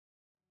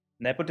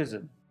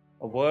Nepotism,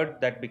 a word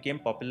that became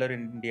popular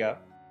in India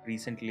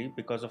recently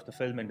because of the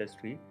film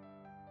industry,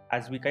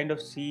 as we kind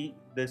of see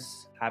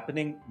this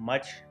happening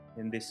much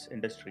in this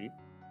industry,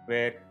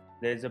 where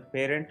there's a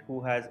parent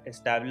who has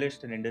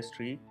established an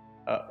industry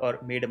or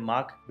made a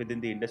mark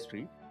within the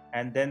industry,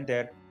 and then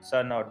their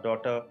son or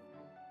daughter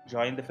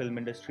join the film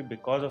industry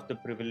because of the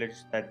privilege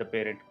that the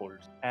parent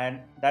holds. And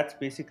that's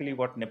basically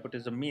what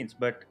nepotism means,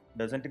 but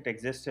doesn't it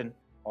exist in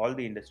all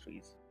the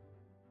industries?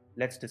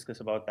 Let's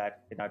discuss about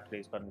that in our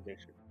today's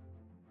conversation.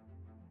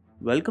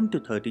 Welcome to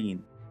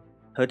 13.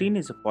 13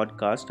 is a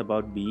podcast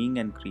about being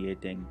and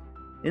creating.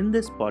 In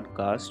this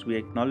podcast, we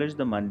acknowledge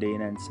the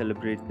mundane and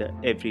celebrate the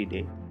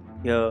everyday.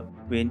 Here,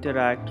 we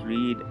interact,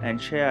 read, and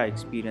share our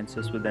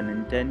experiences with an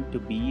intent to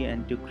be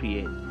and to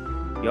create.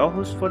 Your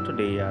hosts for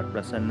today are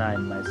Prasanna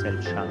and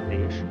myself,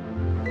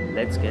 Shantesh.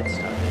 Let's get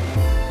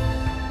started.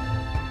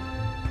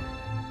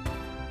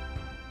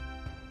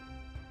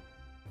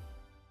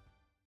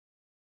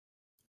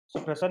 So,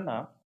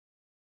 Prasanna,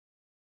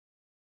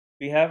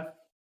 we have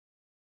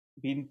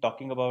been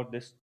talking about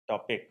this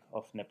topic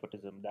of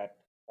nepotism that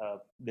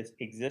this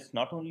exists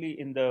not only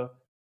in the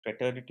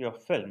fraternity of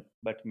film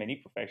but many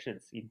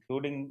professions,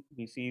 including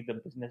we see the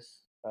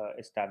business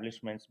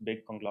establishments,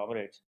 big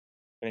conglomerates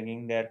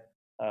bringing their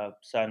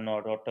son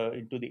or daughter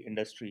into the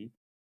industry,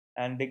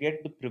 and they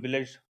get the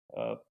privileged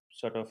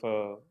sort of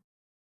a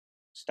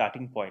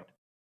starting point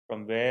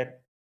from where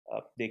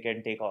they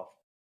can take off,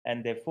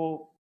 and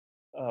therefore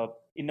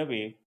in a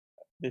way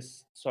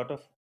this sort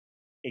of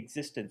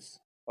existence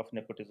of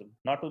nepotism,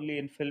 not only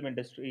in film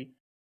industry,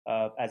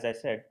 as I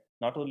said,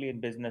 not only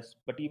in business,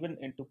 but even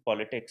into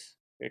politics.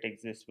 It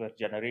exists where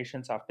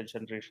generations after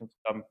generations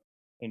come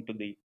into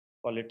the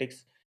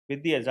politics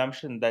with the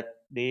assumption that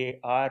they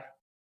are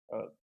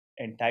uh,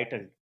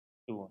 entitled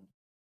to one.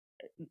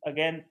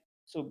 Again,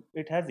 so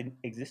it has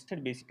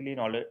existed basically in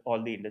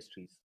all the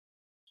industries.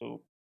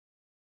 So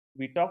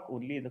we talk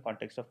only in the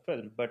context of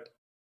film, but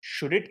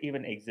should it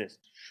even exist?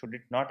 Should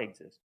it not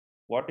exist?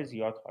 What is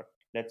your thought?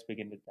 Let's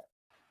begin with that.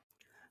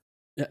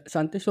 Yeah,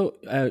 Sante, so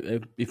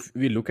if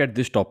we look at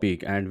this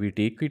topic and we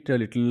take it a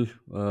little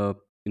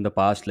in the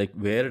past, like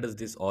where does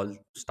this all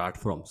start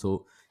from?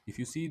 So, if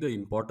you see the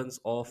importance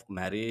of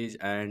marriage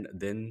and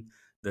then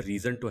the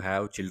reason to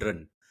have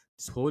children,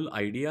 this whole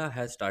idea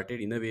has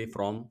started in a way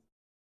from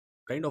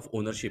kind of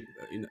ownership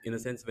in a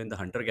sense when the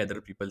hunter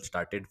gatherer people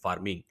started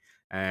farming,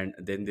 and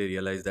then they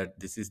realized that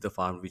this is the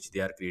farm which they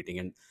are creating,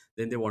 and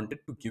then they wanted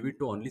to give it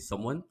to only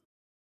someone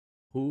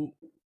who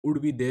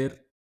would be there,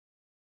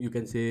 you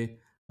can say,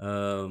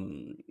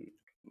 um,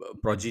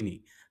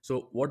 progeny.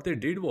 So what they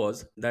did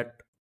was that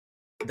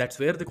that's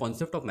where the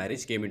concept of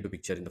marriage came into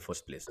picture in the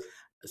first place.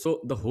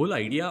 So the whole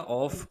idea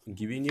of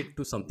giving it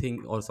to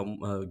something or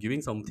some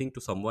giving something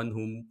to someone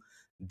whom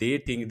they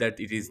think that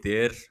it is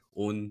their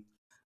own,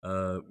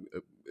 uh,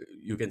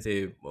 you can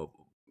say,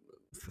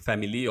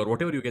 family or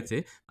whatever you can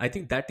say. I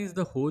think that is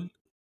the whole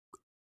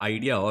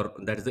idea, or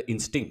that is the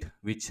instinct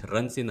which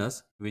runs in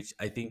us, which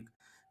I think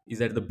is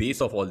at the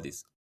base of all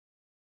this.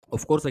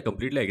 Of course, I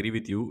completely agree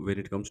with you. When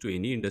it comes to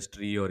any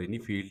industry or any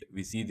field,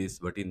 we see this,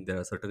 but in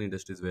there are certain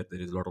industries where there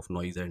is a lot of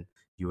noise and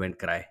hue and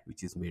cry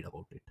which is made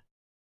about it.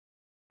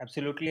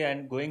 Absolutely,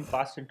 and going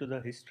past into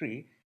the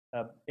history,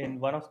 in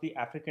one of the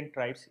African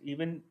tribes,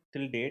 even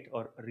till date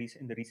or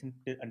in the recent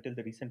until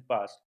the recent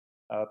past,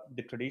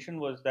 the tradition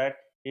was that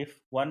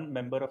if one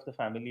member of the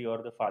family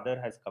or the father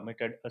has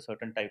committed a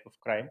certain type of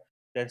crime,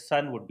 their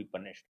son would be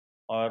punished,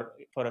 or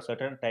for a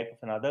certain type of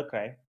another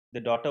crime, the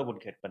daughter would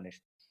get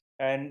punished.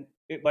 And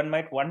one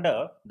might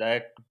wonder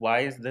that why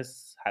is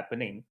this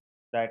happening?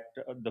 That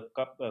the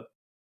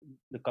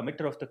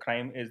committer of the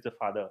crime is the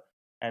father,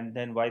 and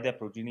then why their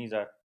progenies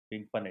are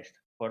being punished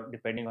for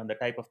depending on the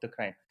type of the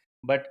crime.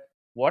 But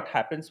what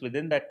happens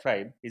within that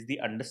tribe is the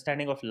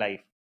understanding of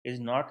life is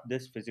not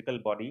this physical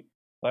body,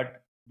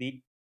 but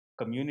the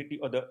community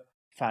or the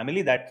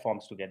family that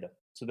forms together.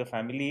 So the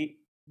family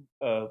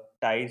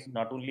ties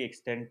not only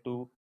extend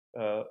to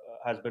uh,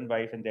 husband,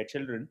 wife, and their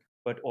children,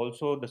 but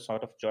also the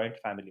sort of joint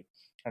family.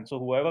 And so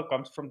whoever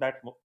comes from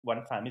that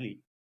one family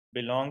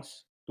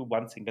belongs to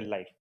one single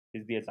life,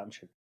 is the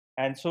assumption.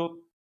 And so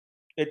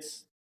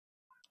it's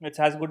it's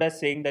as good as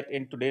saying that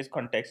in today's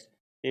context,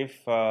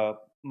 if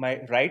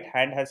my right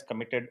hand has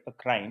committed a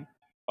crime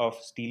of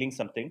stealing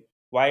something,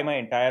 why my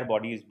entire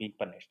body is being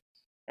punished?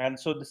 And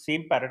so the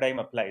same paradigm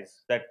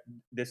applies, that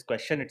this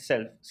question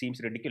itself seems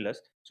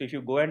ridiculous. So if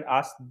you go and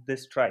ask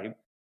this tribe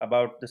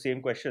about the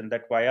same question,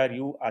 that why are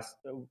you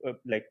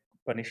like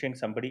punishing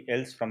somebody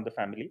else from the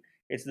family,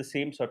 it's the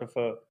same sort of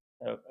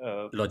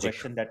a Logic.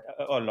 question that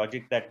or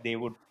logic that they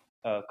would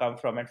come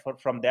from, and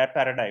from their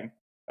paradigm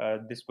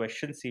this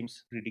question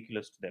seems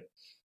ridiculous to them.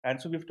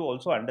 And so we have to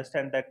also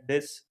understand that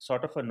this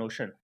sort of a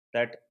notion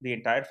that the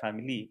entire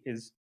family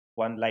is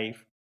one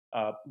life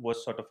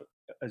was sort of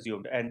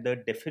assumed, and the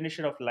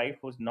definition of life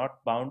was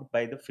not bound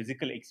by the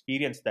physical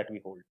experience that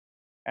we hold.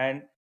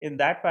 And in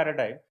that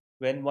paradigm,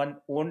 when one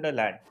owned a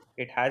land,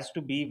 it has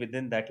to be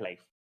within that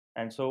life.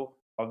 And so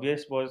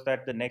obvious was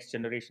that the next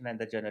generation and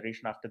the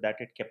generation after that,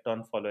 it kept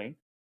on following.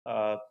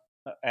 Uh,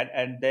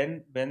 and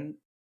then when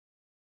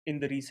in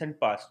the recent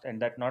past,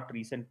 and that not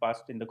recent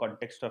past in the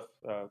context of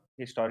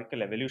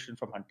historical evolution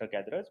from hunter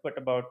gatherers, but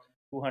about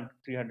 200,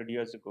 300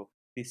 years ago,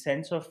 the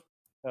sense of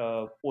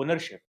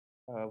ownership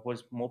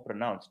was more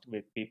pronounced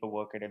with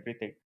paperwork and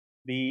everything.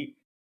 The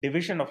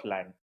division of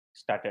land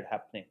started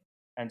happening.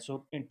 And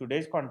so, in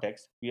today's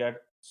context, we are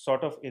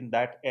sort of in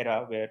that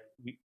era where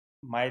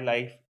my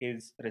life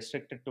is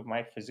restricted to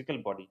my physical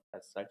body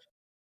as such.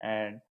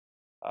 And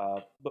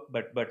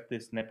but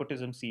this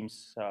nepotism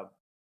seems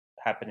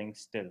happening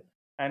still,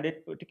 and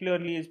it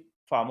particularly is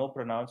far more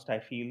pronounced, I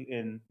feel,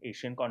 in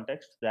Asian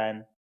context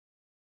than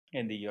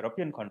in the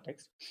European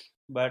context.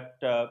 But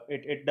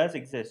it does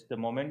exist. The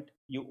moment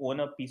you own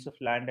a piece of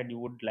land and you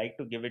would like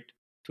to give it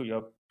to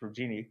your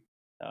progeny,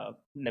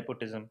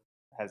 nepotism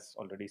has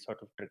already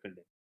sort of trickled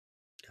in.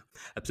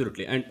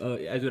 Absolutely, and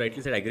as you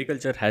rightly said,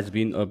 agriculture has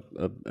been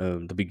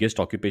the biggest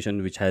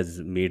occupation which has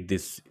made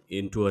this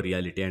into a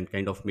reality and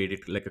kind of made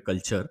it like a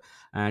culture.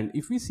 And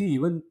if we see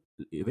even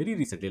very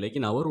recently, like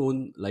in our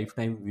own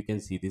lifetime, we can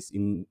see this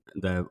in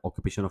the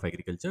occupation of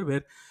agriculture,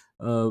 where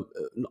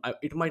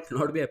it might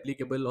not be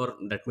applicable or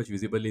that much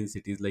visible in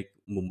cities like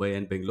Mumbai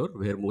and Bangalore,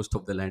 where most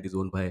of the land is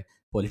owned by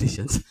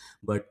politicians.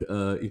 But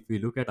if we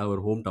look at our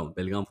hometown,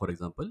 Belgaum, for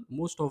example,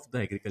 most of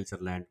the agriculture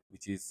land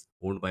which is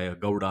owned by a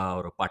Gowda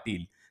or a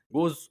Patil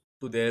goes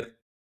to their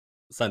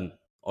son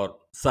or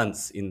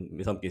sons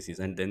in some cases,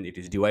 and then it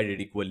is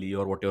divided equally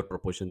or whatever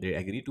proportion they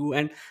agree to,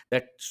 and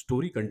that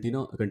story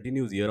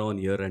continues year on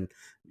year, and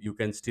you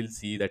can still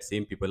see that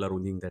same people are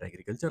owning their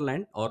agriculture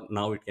land, or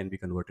now it can be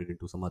converted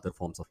into some other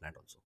forms of land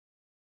also.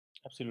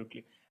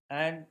 Absolutely.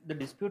 And the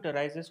dispute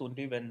arises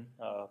only when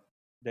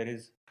there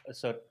is a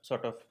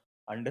sort of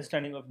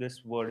understanding of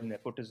this word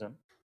nepotism,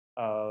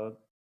 uh,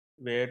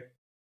 where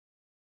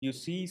you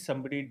see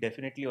somebody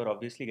definitely or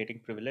obviously getting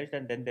privileged,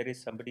 and then there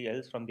is somebody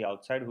else from the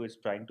outside who is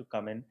trying to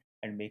come in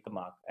and make a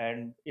mark.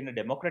 And in a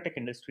democratic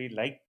industry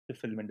like the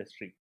film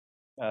industry,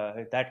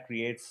 that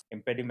creates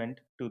impediment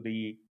to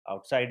the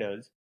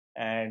outsiders,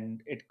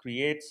 and it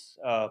creates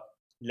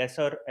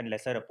lesser and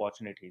lesser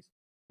opportunities.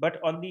 But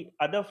on the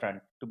other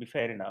front, to be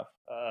fair enough,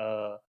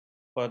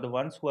 for the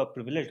ones who are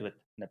privileged with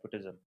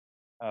nepotism,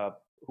 uh,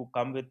 who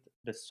come with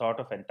this sort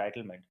of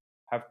entitlement,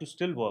 have to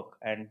still work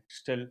and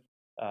still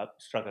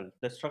struggle.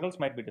 The struggles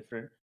might be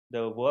different,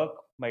 the work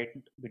might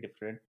be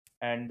different,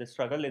 and the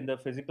struggle in the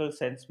physical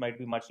sense might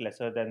be much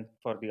lesser than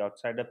for the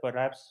outsider.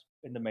 Perhaps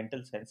in the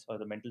mental sense or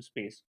the mental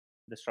space,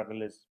 the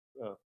struggle is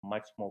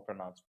much more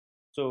pronounced.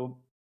 So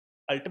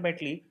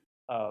ultimately,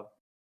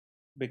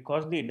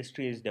 because the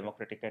industry is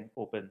democratic and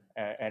open,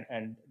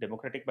 and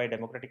democratic, by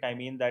democratic I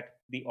mean that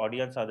the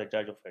audience are the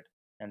judge of it.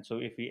 And so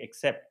if we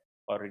accept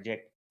or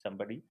reject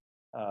somebody,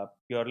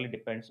 purely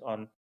depends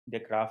on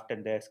their craft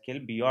and their skill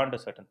beyond a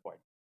certain point,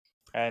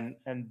 and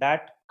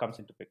that comes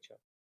into picture.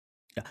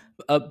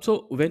 Yeah.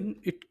 So when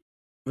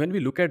we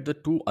look at the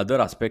two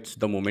other aspects,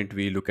 the moment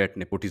we look at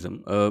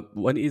nepotism,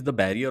 one is the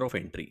barrier of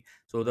entry.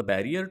 So the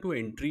barrier to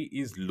entry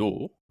is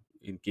low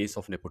in case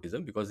of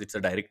nepotism because it's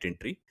a direct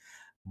entry.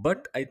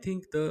 But I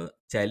think the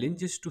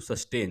challenges to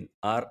sustain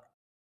are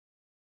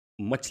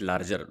much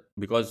larger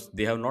because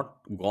they have not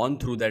gone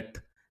through that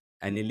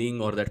annealing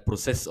or that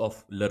process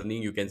of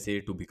learning, you can say,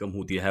 to become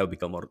who they have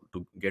become or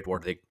to get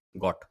what they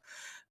got.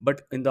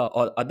 But in the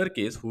other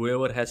case,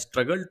 whoever has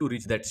struggled to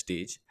reach that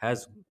stage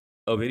has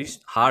a very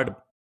hard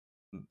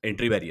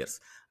entry barriers,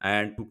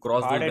 and to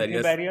cross Hard those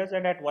entry barriers, barriers,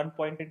 and at one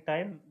point in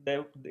time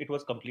there, it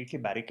was completely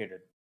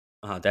barricaded,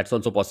 that's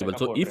also like possible. a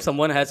So if fortress.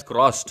 someone has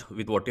crossed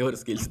with whatever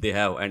skills they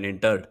have and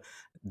entered,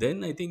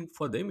 then I think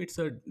for them it's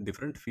a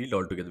different field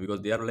altogether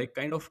because they are like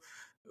kind of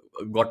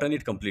gotten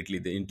it completely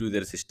into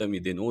their system.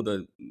 They know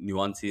the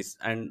nuances,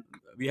 and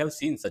we have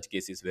seen such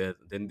cases where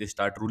then they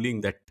start ruling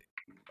that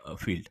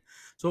field.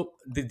 So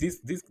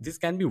this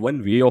can be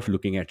one way of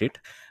looking at it.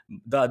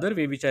 The other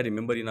way, which I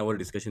remember in our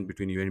discussion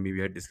between you and me,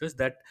 we had discussed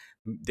that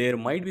there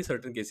might be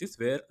certain cases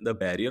where the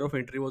barrier of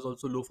entry was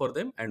also low for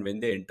them, and when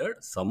they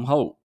entered,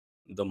 somehow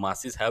the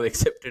masses have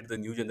accepted the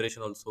new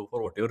generation also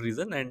for whatever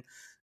reason, and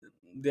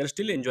they are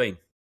still enjoying.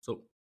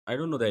 So I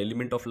don't know, the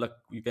element of luck,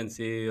 you can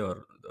say,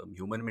 or the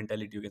human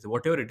mentality, you can say,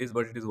 whatever it is,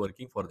 but it is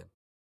working for them.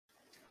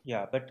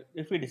 Yeah, but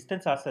if we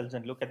distance ourselves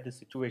and look at the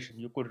situation,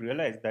 you could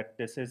realize that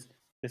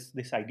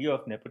this idea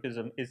of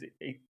nepotism is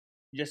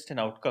just an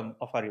outcome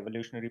of our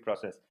evolutionary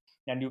process.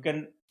 And you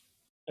can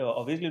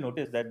obviously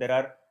notice that there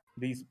are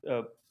these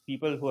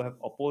people who have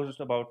opposed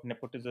about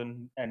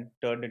nepotism and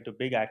turned into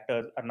big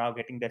actors are now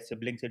getting their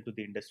siblings into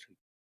the industry.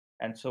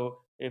 And so,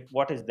 if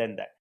what is then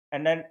that?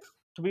 And then,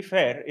 to be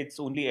fair, it's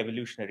only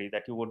evolutionary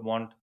that you would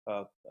want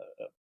a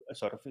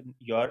sort of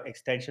your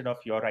extension of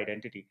your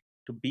identity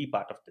to be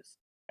part of this,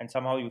 and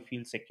somehow you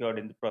feel secured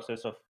in the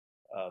process of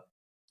uh,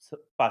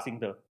 passing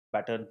the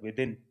baton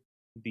within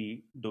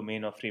the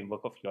domain or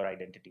framework of your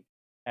identity.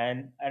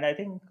 And I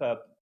think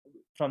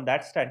from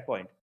that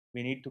standpoint,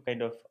 we need to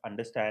kind of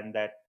understand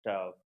that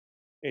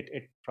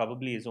it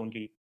probably is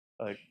only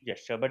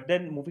gesture. But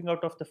then moving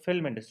out of the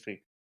film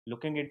industry,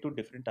 looking into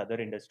different other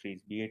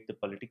industries, be it the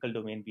political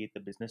domain, be it the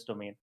business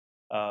domain,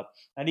 uh,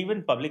 and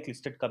even public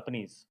listed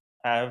companies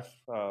have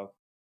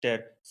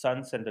their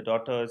sons and the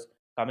daughters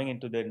coming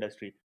into the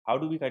industry. How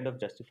do we kind of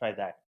justify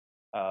that?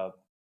 Uh,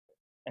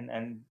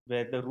 and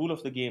where the rule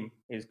of the game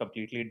is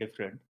completely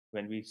different.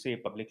 When we say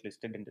public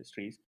listed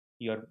industries,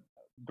 you're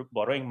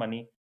borrowing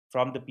money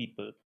from the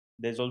people.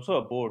 There's also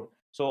a board,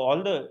 so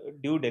all the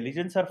due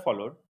diligence are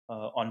followed,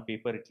 on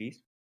paper at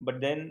least. But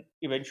then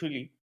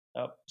eventually,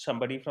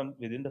 somebody from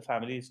within the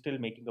family is still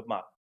making a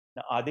mark.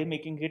 Now, are they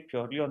making it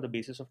purely on the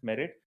basis of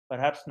merit?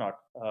 Perhaps not.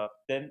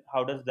 Then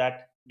how does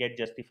that get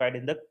justified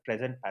in the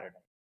present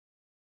paradigm?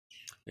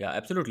 Yeah,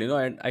 absolutely. No,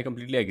 and I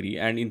completely agree.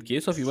 And in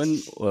case of even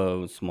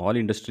small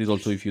industries,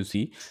 also, if you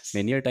see,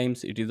 many a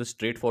times it is a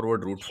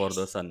straightforward route for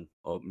the son,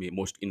 or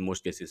most in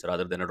most cases,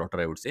 rather than a daughter,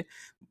 I would say,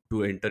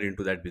 to enter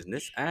into that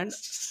business. And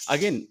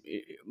again,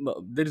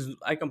 there is,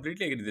 I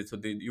completely agree with this. So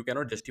you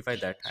cannot justify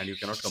that, and you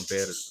cannot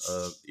compare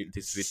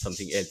this with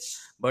something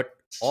else. But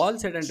all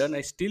said and done,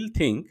 I still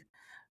think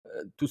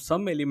to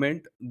some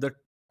element the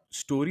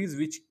stories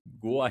which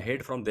go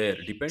ahead from there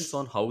depends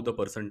on how the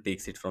person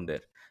takes it from there,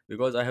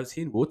 because I have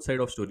seen both side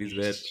of stories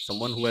where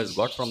someone who has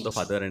got from the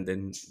father and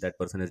then that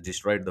person has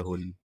destroyed the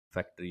whole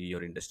factory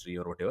or industry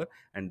or whatever,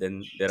 and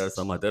then there are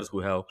some others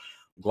who have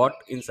got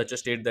in such a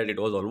state that it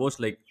was almost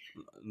like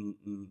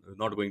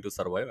not going to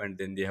survive, and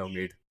then they have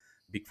made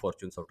big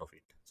fortunes out of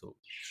it. So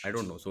I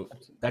don't know, so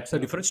that's a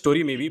different Absolutely.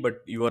 story maybe, but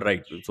you are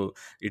right. So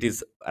it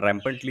is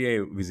rampantly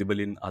visible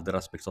in other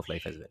aspects of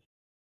life as well.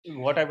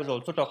 What I was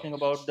also talking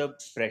about, the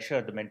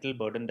pressure, the mental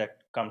burden that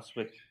comes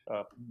with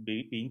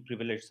being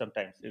privileged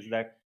sometimes, is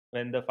that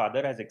when the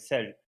father has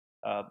excelled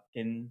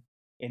in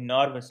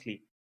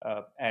enormously,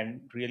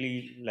 and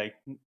really like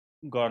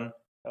gone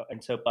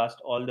and surpassed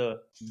all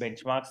the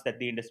benchmarks that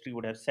the industry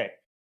would have set,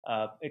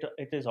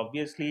 it is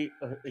obviously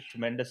a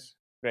tremendous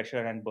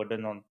pressure and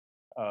burden on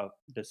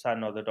the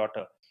son or the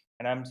daughter.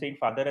 And I'm saying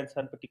father and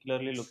son,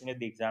 particularly looking at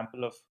the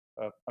example of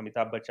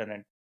Amitabh Bachchan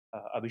and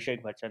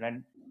Abhishek Bachchan.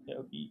 And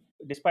uh,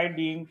 despite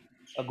being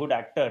a good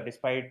actor,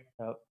 despite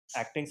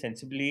acting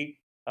sensibly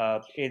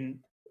in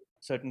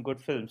certain good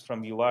films,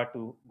 from Yuva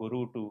to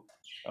Guru to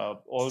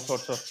all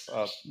sorts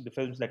of the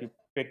films that you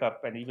pick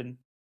up, and even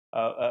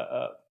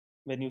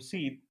when you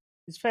see,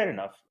 it's fair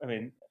enough. I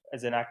mean,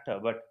 as an actor,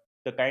 but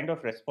the kind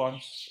of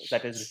response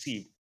that is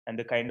received and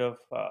the kind of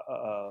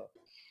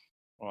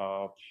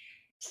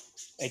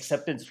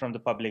acceptance from the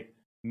public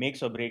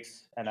makes or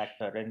breaks an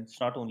actor. And it's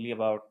not only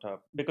about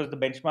because the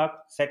benchmark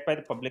set by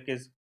the public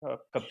is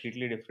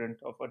completely different,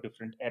 of a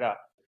different era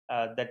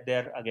that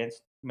they're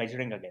against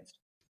measuring against.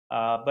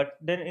 But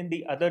then in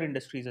the other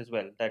industries as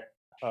well, that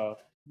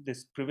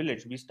this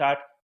privilege, we start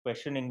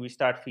questioning, we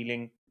start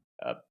feeling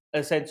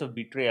a sense of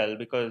betrayal,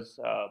 because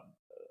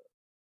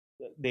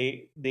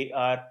they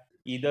are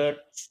either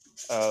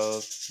uh,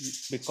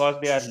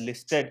 because they are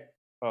listed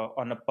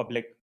on a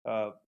public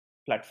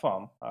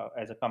platform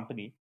as a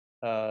company,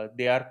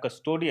 they are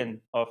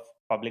custodian of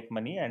public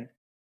money, and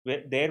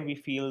there we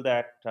feel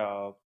that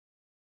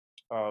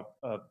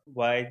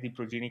why the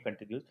progeny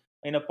continues.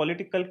 In a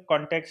political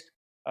context,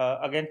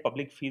 again,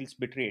 public feels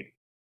betrayed,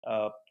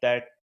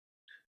 that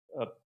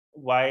uh,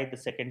 why the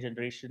second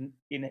generation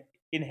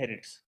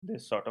inherits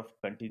this sort of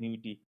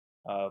continuity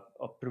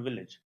of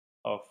privilege,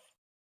 of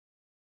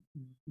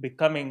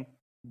becoming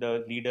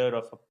the leader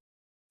of a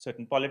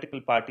certain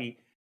political party,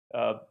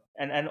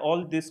 and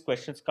all these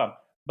questions come.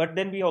 But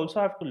then we also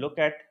have to look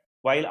at,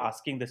 while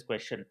asking this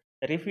question,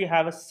 that if we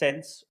have a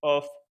sense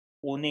of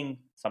owning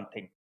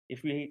something,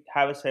 if we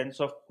have a sense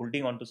of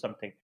holding on to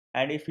something,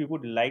 and if we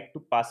would like to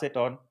pass it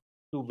on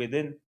to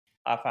within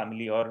our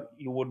family, or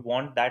you would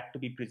want that to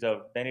be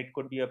preserved, then it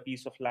could be a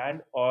piece of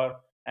land or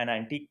an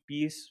antique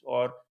piece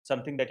or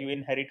something that you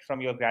inherit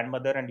from your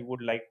grandmother and you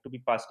would like to be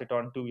passed it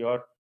on to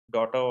your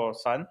daughter or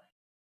son.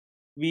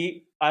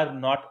 We are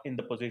not in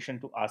the position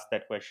to ask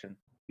that question.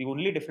 The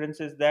only difference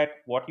is that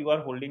what you are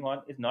holding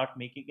on is not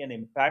making an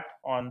impact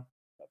on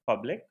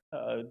public.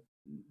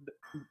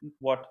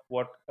 What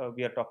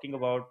we are talking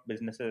about,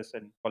 businesses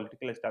and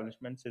political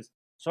establishments, is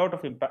sort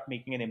of impact,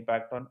 making an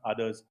impact on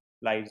others'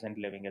 lives and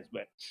living as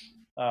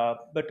well.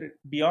 But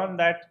beyond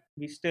that,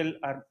 we still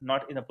are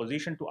not in a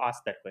position to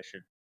ask that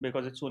question,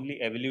 because it's only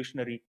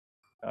evolutionary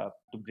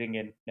to bring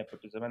in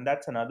nepotism, and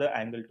that's another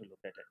angle to look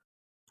at it.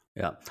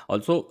 Yeah.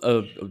 Also,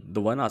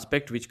 the one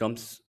aspect which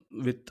comes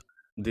with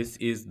this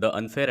is the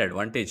unfair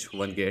advantage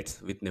one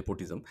gets with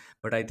nepotism.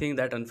 But I think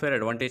that unfair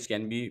advantage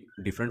can be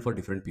different for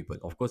different people.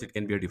 Of course, it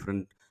can be a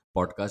different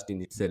podcast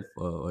in itself,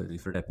 or a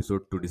different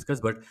episode to discuss.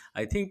 But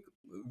I think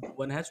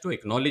one has to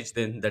acknowledge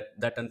then that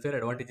that unfair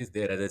advantage is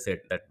there. As I said,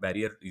 that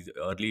barrier is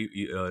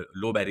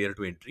low barrier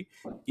to entry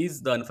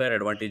is the unfair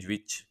advantage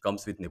which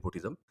comes with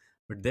nepotism.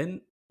 But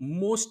then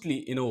mostly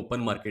in an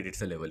open market,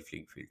 it's a level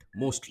playing field.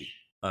 Mostly.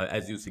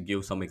 as you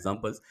give some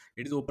examples,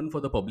 it is open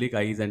for the public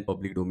eyes and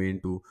public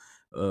domain to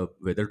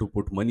whether to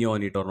put money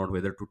on it or not,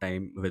 whether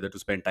to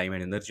spend time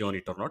and energy on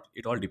it or not.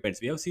 It all depends.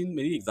 We have seen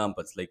many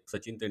examples, like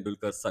Sachin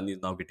Tendulkar's son is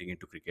now getting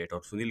into cricket,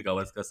 or Sunil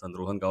Gavaskar's son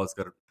Rohan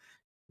Gavaskar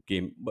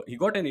came, but he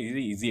got an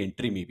easy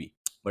entry maybe,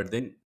 but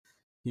then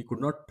he could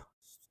not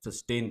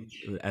sustain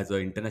as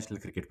an international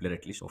cricket player.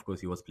 At least, of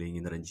course, he was playing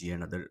in the Ranji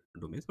and other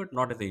domains, but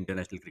not as an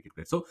international cricket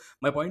player. So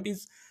my point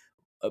is,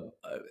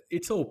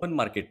 it's an open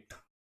market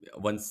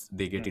once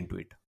they get Hmm. into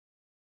it.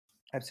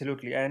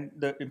 Absolutely. And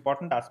the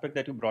important aspect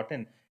that you brought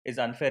in is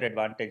unfair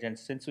advantage. And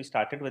since we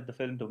started with the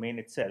film domain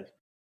itself,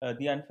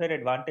 the unfair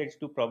advantage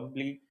to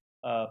probably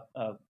uh,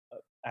 uh, uh,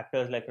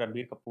 actors like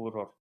Ranbir Kapoor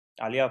or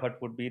Alia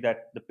Bhatt would be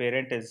that the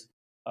parent is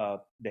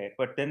there.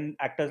 But then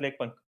actors like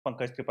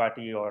Pankaj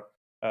Tripathi or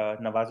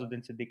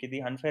Nawazuddin Siddiqui,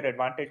 the unfair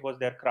advantage was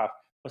their craft.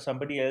 For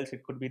somebody else,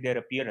 it could be their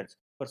appearance.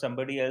 For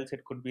somebody else,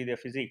 it could be their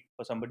physique.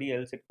 For somebody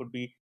else, it could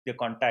be their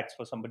contacts.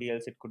 For somebody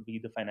else, it could be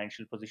the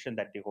financial position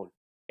that they hold.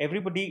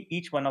 Everybody,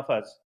 each one of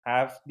us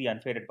have the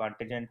unfair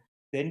advantage, and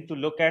then to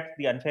look at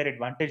the unfair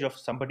advantage of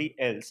somebody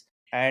else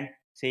and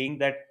saying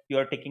that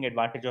you're taking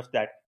advantage of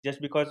that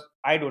just because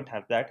I don't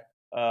have that,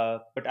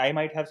 but I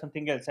might have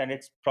something else, and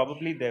it's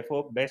probably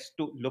therefore best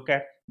to look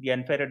at the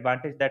unfair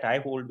advantage that I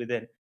hold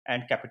within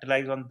and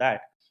capitalize on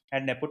that.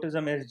 And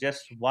nepotism is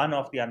just one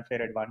of the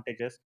unfair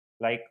advantages,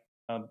 like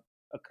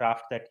a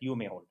craft that you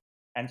may hold.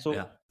 And so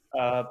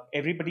Yeah.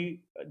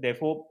 everybody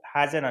therefore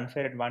has an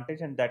unfair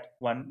advantage, and that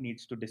one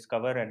needs to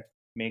discover and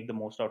make the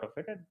most out of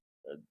it.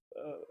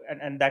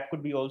 And that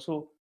could be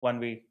also one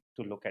way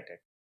to look at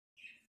it.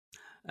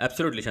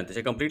 Absolutely, Shantesh.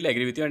 I completely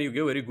agree with you, and you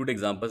give very good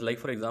examples. Like,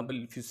 for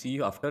example, if you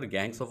see after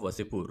Gangs of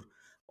Wasipur,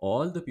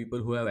 all the people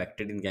who have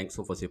acted in Gangs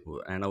of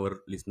Wasipur, and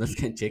our listeners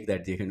can check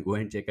that, they can go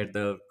and check at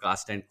the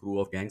cast and crew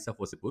of Gangs of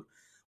Wasipur.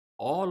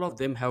 All of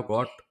them have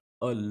got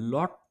a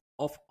lot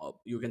of,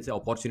 you can say,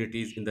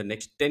 opportunities in the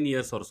next 10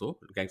 years or so.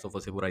 Gangs of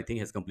Wasipur, I think,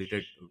 has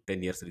completed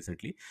 10 years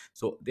recently.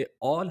 So they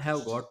all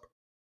have got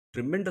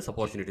tremendous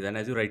opportunities, and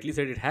as you rightly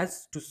said, it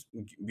has to.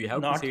 We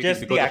have to say Not it is just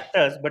the because of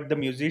actors, but the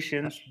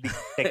musicians, the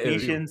everyone.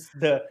 technicians,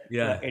 the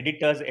Yeah,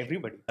 editors,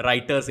 everybody.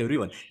 writers,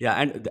 everyone. Yeah,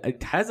 and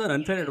it has an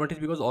unfair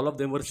advantage because all of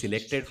them were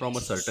selected from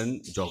a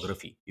certain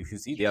geography. If you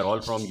see, they are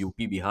all from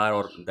UP, Bihar,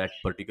 or that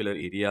particular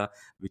area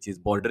which is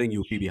bordering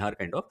UP, Bihar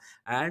kind of.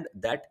 And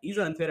that is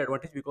an unfair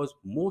advantage because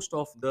most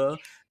of the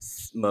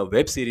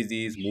web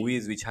series,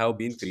 movies which have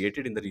been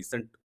created in the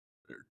recent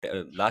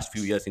last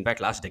few years, in fact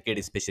last decade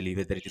especially,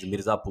 whether it is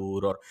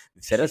Mirzapur or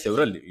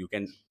several, you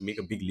can make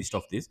a big list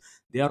of this.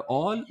 They are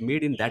all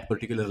made in that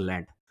particular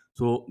land.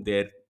 So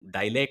their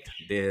dialect,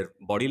 their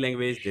body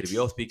language, their way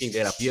of speaking,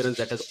 their appearance,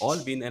 that has all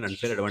been an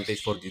unfair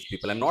advantage for these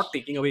people. I'm not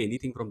taking away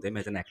anything from them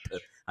as an actor.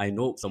 I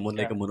know someone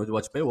like Yeah. a Manoj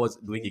Vajpayee was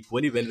doing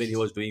equally well when he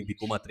was doing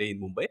Bhiku Matre in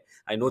Mumbai.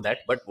 I know that,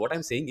 but what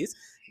I'm saying is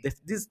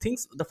these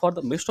things, for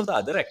the most of the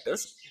other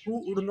actors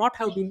who would not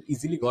have been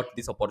easily got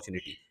this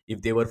opportunity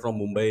if they were from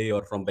Mumbai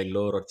or from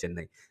Bangalore or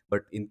Chennai.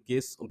 But in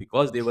case,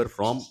 because they were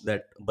from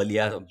that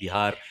Balia,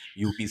 Bihar,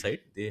 UP side,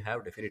 they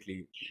have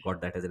definitely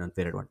got that as an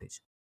unfair advantage.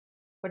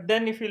 But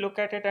then, if you look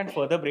at it and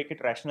further break it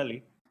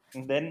rationally,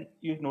 then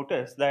you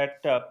notice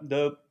that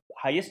the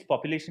highest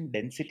population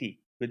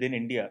density within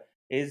India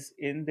is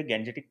in the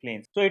Gangetic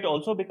Plains. So it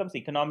also becomes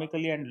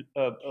economically and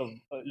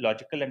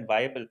logical and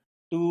viable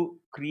to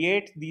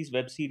create these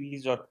web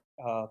series or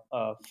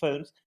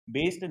films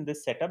based in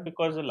this setup,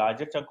 because a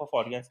larger chunk of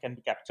audience can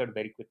be captured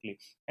very quickly.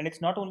 And it's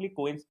not only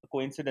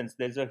coincidence.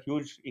 There's a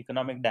huge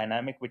economic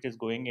dynamic which is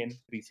going in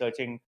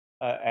researching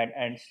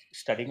and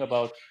studying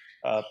about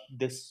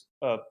this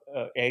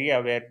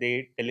area where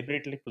they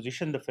deliberately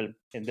position the film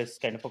in this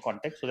kind of a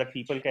context so that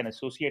people can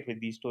associate with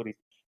these stories.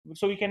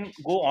 So we can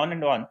go on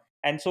and on.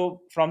 And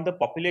so, from the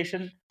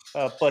population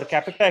per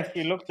capita, if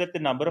you look at the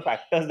number of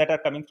actors that are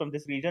coming from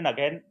this region,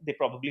 again, they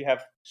probably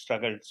have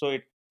struggled. So,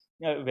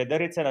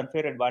 whether it's an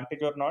unfair advantage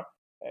or not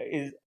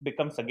is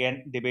becomes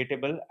again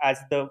debatable as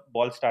the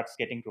ball starts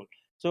getting rolled.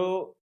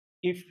 So,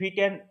 if we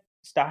can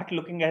start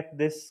looking at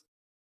this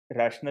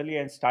rationally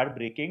and start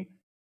breaking,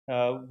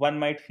 one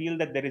might feel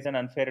that there is an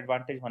unfair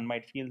advantage, one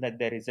might feel that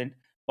there isn't,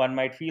 one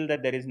might feel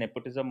that there is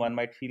nepotism, one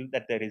might feel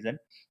that there isn't,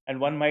 and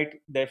one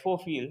might therefore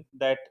feel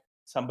that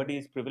somebody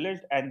is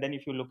privileged. And then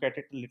if you look at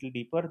it a little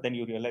deeper, then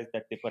you realize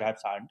that they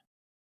perhaps aren't.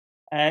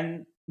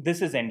 And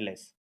this is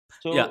endless.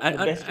 Yeah, So the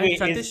best and way is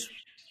Santish,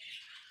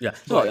 yeah,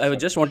 go no, ahead, I sorry.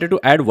 just wanted to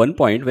add one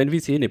point. When we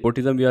say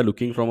nepotism, we are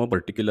looking from a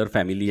particular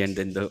family and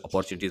then the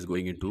opportunity is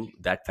going into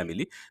that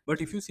family.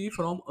 But if you see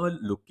from a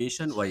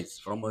location wise,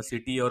 from a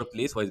city or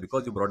place wise,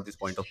 because you brought this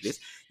point of place,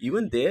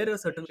 even there a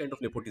certain kind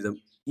of nepotism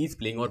is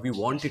playing, or we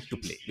want it to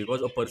play.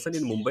 Because a person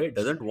in Mumbai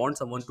doesn't want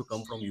someone to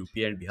come from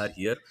UP and Bihar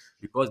here,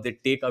 because they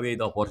take away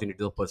the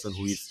opportunity of a person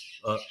who is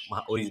a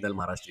original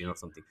Maharashtrian or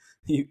something.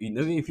 In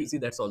a way, if you see,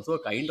 that's also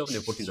a kind of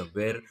nepotism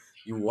where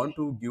you want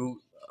to give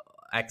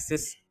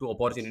access to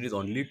opportunities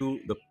only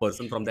to the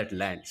person from that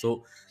land.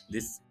 So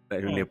this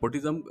Hmm.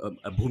 nepotism,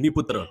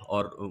 Bhumiputra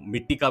or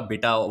Mitti ka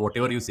beta,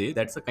 whatever you say,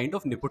 that's a kind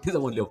of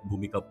nepotism only of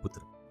Bhumi ka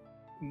putra.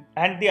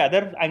 And the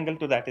other angle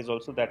to that is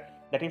also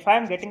that if I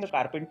am getting a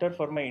carpenter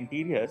for my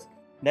interiors,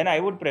 then I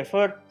would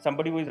prefer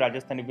somebody who is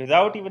Rajasthani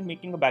without even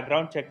making a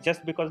background check.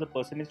 Just because the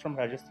person is from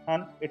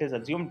Rajasthan, it is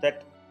assumed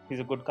that he's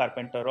a good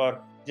carpenter,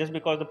 or just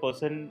because the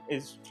person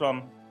is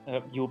from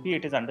UP,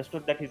 it is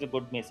understood that he's a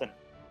good mason.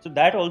 So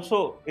that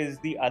also is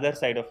the other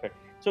side of it.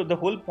 So the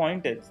whole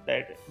point is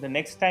that the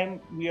next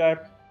time we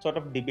are sort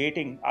of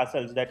debating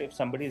ourselves, that if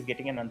somebody is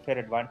getting an unfair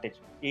advantage,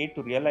 a,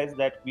 to realize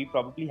that we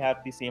probably have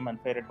the same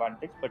unfair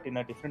advantage but in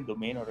a different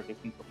domain or a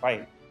different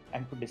profile,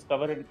 and to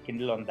discover and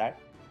kindle on that.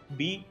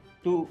 B,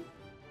 to,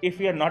 if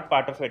we are not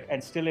part of it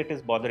and still it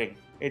is bothering,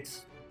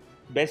 it's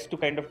best to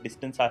kind of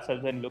distance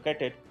ourselves and look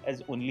at it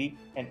as only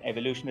an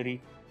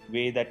evolutionary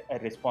way, that a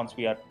response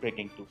we are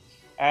bringing to.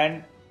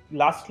 And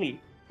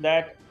lastly,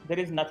 that there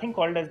is nothing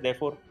called as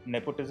therefore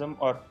nepotism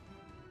or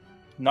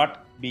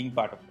not being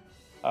part of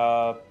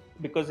it,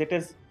 because it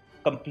is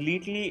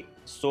completely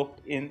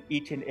soaked in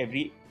each and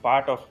every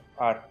part of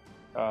our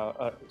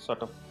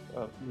sort of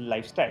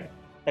lifestyle.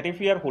 That if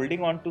we are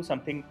holding on to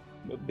something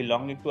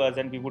belonging to us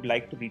and we would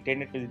like to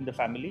retain it within the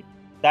family,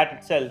 that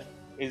itself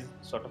is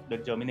sort of the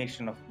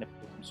germination of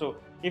nepotism. So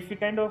if we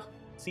kind of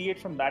see it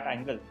from that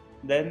angle,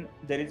 then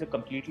there is a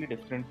completely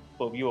different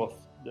purview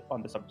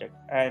on the subject.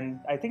 And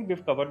I think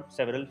we've covered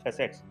several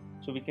facets,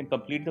 so we can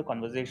complete the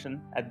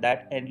conversation at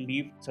that and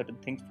leave certain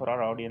things for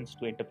our audience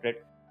to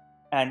interpret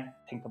and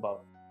think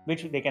about,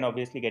 which they can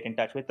obviously get in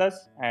touch with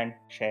us and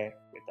share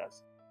with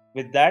us.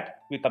 With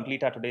that, we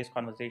complete our today's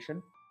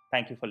conversation.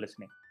 Thank you for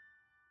listening.